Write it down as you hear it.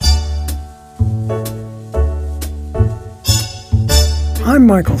I'm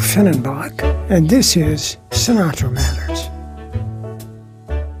Michael Finnenbach, and this is Sinatra Matters.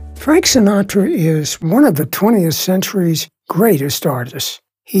 Frank Sinatra is one of the 20th century's greatest artists.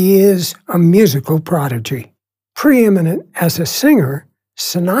 He is a musical prodigy. Preeminent as a singer,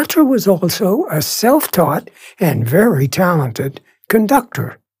 Sinatra was also a self-taught and very talented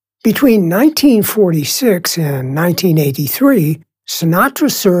conductor. Between 1946 and 1983,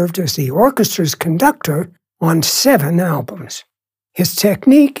 Sinatra served as the orchestra's conductor on 7 albums. His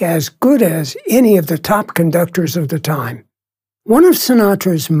technique as good as any of the top conductors of the time. One of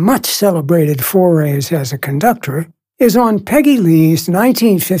Sinatra's much celebrated forays as a conductor is on Peggy Lee's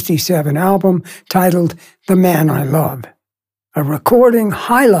 1957 album titled The Man I Love, a recording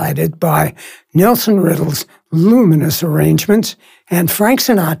highlighted by Nelson Riddle's luminous arrangements and Frank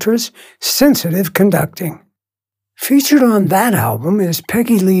Sinatra's sensitive conducting. Featured on that album is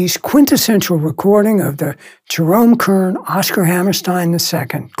Peggy Lee's quintessential recording of the Jerome Kern Oscar Hammerstein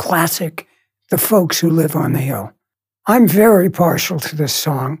II classic, The Folks Who Live on the Hill. I'm very partial to this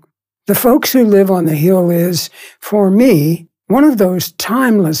song. The Folks Who Live on the Hill is, for me, one of those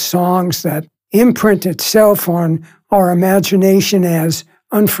timeless songs that imprint itself on our imagination as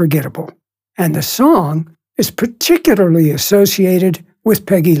unforgettable. And the song is particularly associated with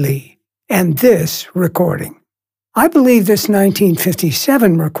Peggy Lee and this recording. I believe this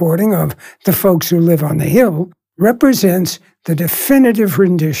 1957 recording of The Folks Who Live on the Hill represents the definitive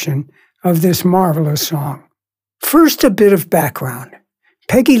rendition of this marvelous song. First, a bit of background.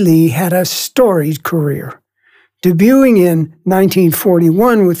 Peggy Lee had a storied career. Debuting in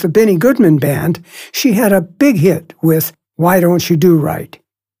 1941 with the Benny Goodman Band, she had a big hit with Why Don't You Do Right.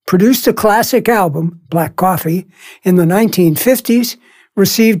 Produced a classic album, Black Coffee, in the 1950s,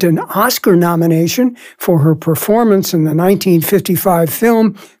 received an Oscar nomination for her performance in the 1955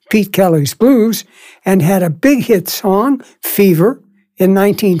 film Pete Kelly's Blues, and had a big hit song, Fever, in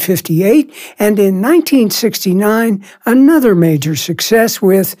 1958, and in 1969, another major success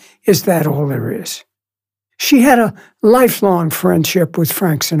with Is That All There Is? She had a lifelong friendship with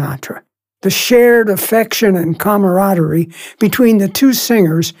Frank Sinatra. The shared affection and camaraderie between the two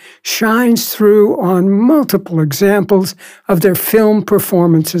singers shines through on multiple examples of their film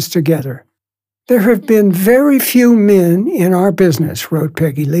performances together. There have been very few men in our business, wrote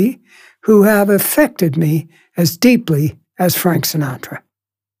Peggy Lee, who have affected me as deeply as Frank Sinatra.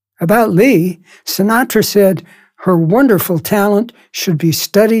 About Lee, Sinatra said, her wonderful talent should be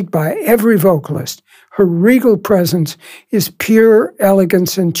studied by every vocalist. Her regal presence is pure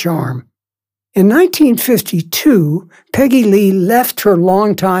elegance and charm. In 1952, Peggy Lee left her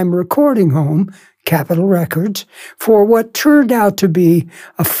longtime recording home, Capitol Records, for what turned out to be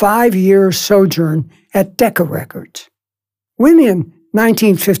a 5-year sojourn at Decca Records. When in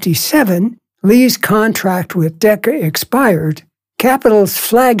 1957, Lee's contract with Decca expired, Capitol's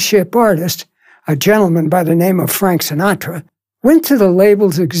flagship artist, a gentleman by the name of Frank Sinatra, went to the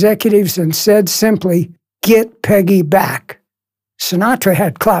label's executives and said simply, "Get Peggy back." Sinatra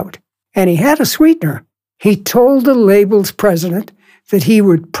had clout, and he had a sweetener. He told the label's president that he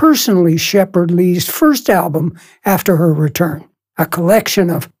would personally shepherd Lee's first album after her return, a collection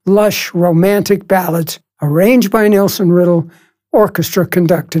of lush, romantic ballads arranged by Nelson Riddle, orchestra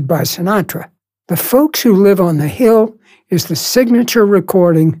conducted by Sinatra. The Folks Who Live on the Hill is the signature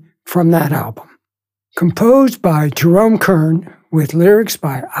recording from that album. Composed by Jerome Kern, with lyrics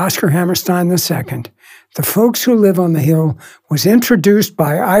by Oscar Hammerstein II, The Folks Who Live on the Hill was introduced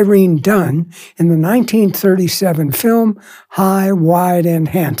by Irene Dunne in the 1937 film High, Wide, and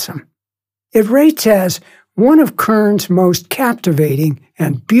Handsome. It rates as one of Kern's most captivating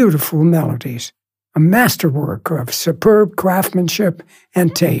and beautiful melodies, a masterwork of superb craftsmanship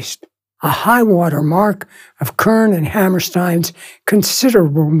and taste, a high-water mark of Kern and Hammerstein's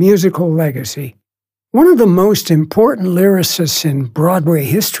considerable musical legacy. One of the most important lyricists in Broadway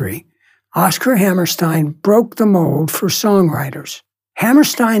history, Oscar Hammerstein broke the mold for songwriters.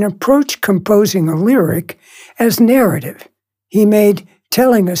 Hammerstein approached composing a lyric as narrative. He made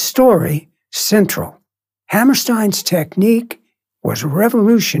telling a story central. Hammerstein's technique was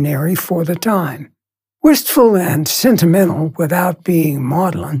revolutionary for the time. Wistful and sentimental without being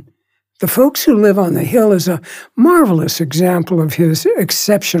maudlin, The Folks Who Live on the Hill is a marvelous example of his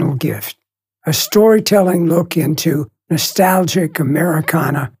exceptional gift. A storytelling look into nostalgic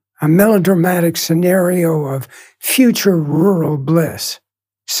Americana, a melodramatic scenario of future rural bliss.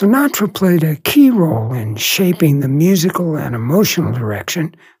 Sinatra played a key role in shaping the musical and emotional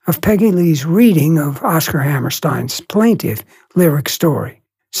direction of Peggy Lee's reading of Oscar Hammerstein's plaintive lyric story.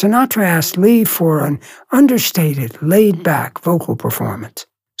 Sinatra asked Lee for an understated, laid-back vocal performance,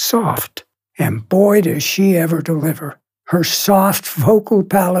 soft, and boy does she ever deliver. Her soft vocal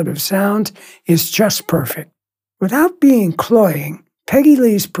palette of sounds is just perfect. Without being cloying, Peggy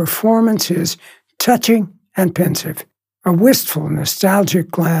Lee's performance is touching and pensive, a wistful, nostalgic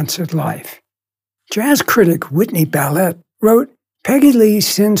glance at life. Jazz critic Whitney Ballett wrote, Peggy Lee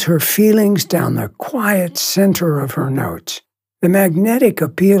sends her feelings down the quiet center of her notes. The magnetic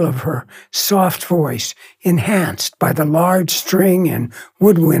appeal of her soft voice, enhanced by the large string and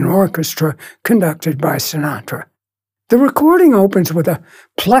woodwind orchestra conducted by Sinatra. The recording opens with a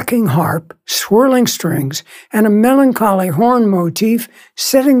plucking harp, swirling strings, and a melancholy horn motif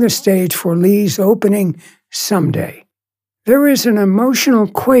setting the stage for Lee's opening Someday. There is an emotional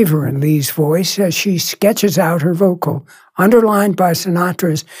quaver in Lee's voice as she sketches out her vocal, underlined by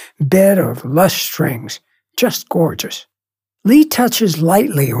Sinatra's bed of lush strings. Just gorgeous. Lee touches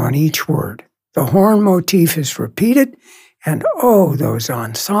lightly on each word. The horn motif is repeated, and oh, those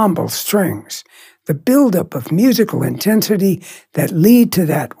ensemble strings, the buildup of musical intensity that lead to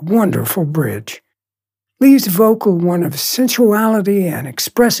that wonderful bridge. Lee's vocal one of sensuality and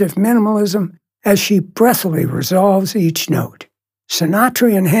expressive minimalism as she breathily resolves each note.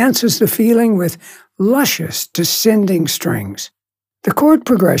 Sinatra enhances the feeling with luscious descending strings. The chord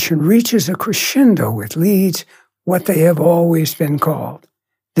progression reaches a crescendo with leads, what they have always been called,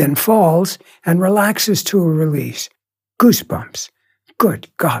 then falls and relaxes to a release. Goosebumps. Good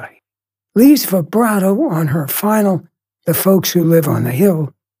golly. Lee's vibrato on her final, The Folks Who Live on the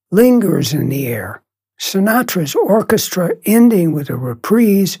Hill, lingers in the air. Sinatra's orchestra ending with a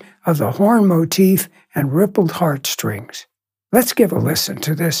reprise of the horn motif and rippled heartstrings. Let's give a listen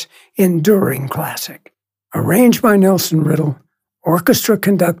to this enduring classic. Arranged by Nelson Riddle, orchestra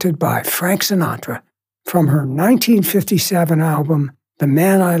conducted by Frank Sinatra, from her 1957 album, The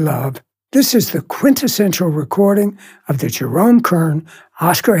Man I Love. This is the quintessential recording of the Jerome Kern,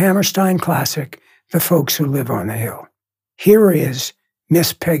 Oscar Hammerstein classic, The Folks Who Live on the Hill. Here is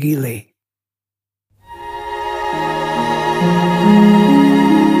Miss Peggy Lee.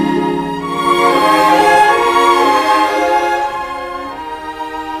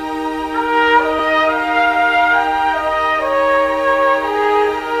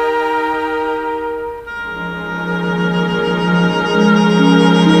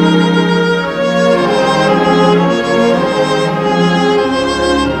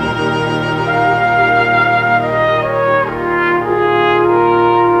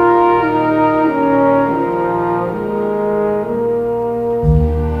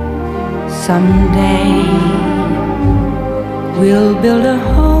 Someday we'll build a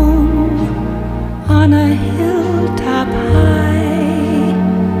home on a hilltop high,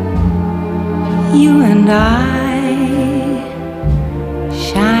 you and I,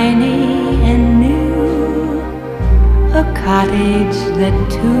 shiny and new, a cottage that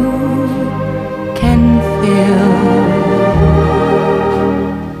two can fill,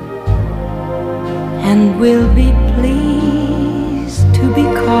 and we'll be pleased to be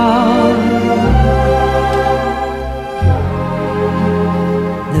called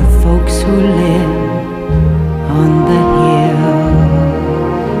the folks who live on the hill.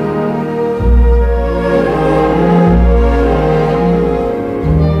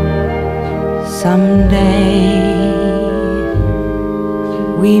 Someday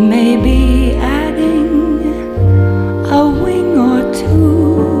we may be adding a wing or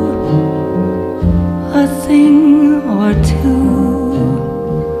two, a thing or two.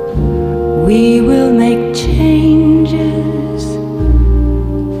 We will make changes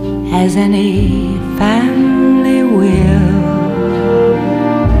as any family will,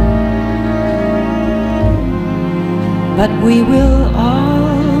 but we will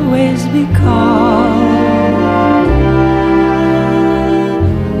always be called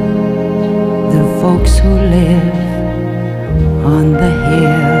the folks who live on the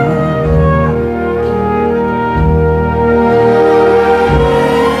hill.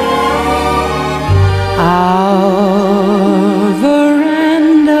 Our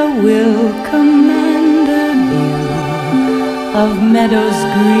veranda will command a view of meadows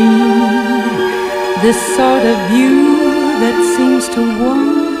green, the sort of view that seems to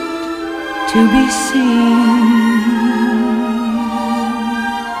want to be seen.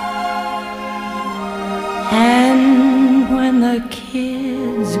 And when the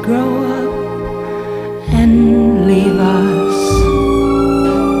kids grow up and leave us,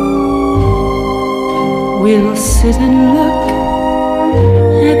 we'll sit and look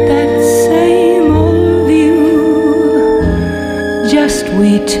at that same old view, just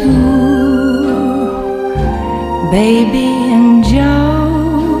we two, Baby and Joe,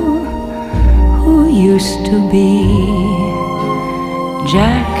 who used to be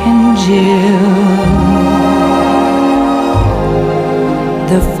Jack and Jill.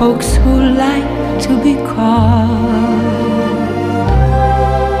 the folks who like to be called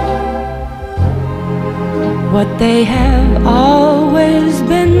what they have always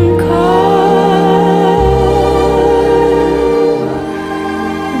been called,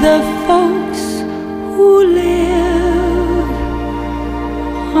 the folks who live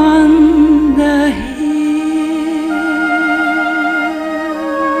on the hill.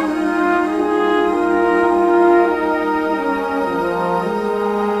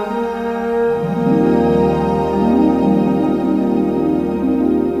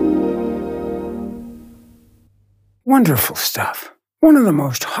 Wonderful stuff. One of the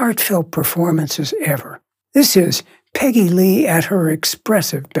most heartfelt performances ever. This is Peggy Lee at her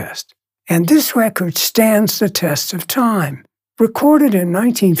expressive best. And this record stands the test of time. Recorded in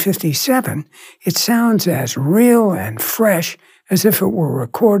 1957, it sounds as real and fresh as if it were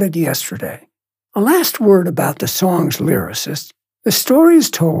recorded yesterday. A last word about the song's lyricist. The story is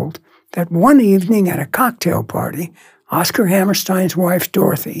told that one evening at a cocktail party, Oscar Hammerstein's wife,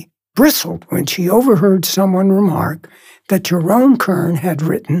 Dorothy, bristled when she overheard someone remark that Jerome Kern had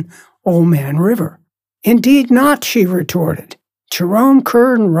written Old Man River. Indeed not, she retorted. Jerome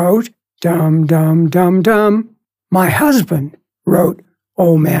Kern wrote Dum Dum Dum Dum. My husband wrote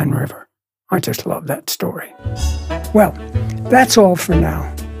Old Man River. I just love that story. Well, that's all for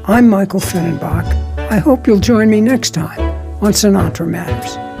now. I'm Michael Finnenbach. I hope you'll join me next time on Sinatra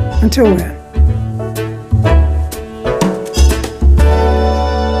Matters. Until then.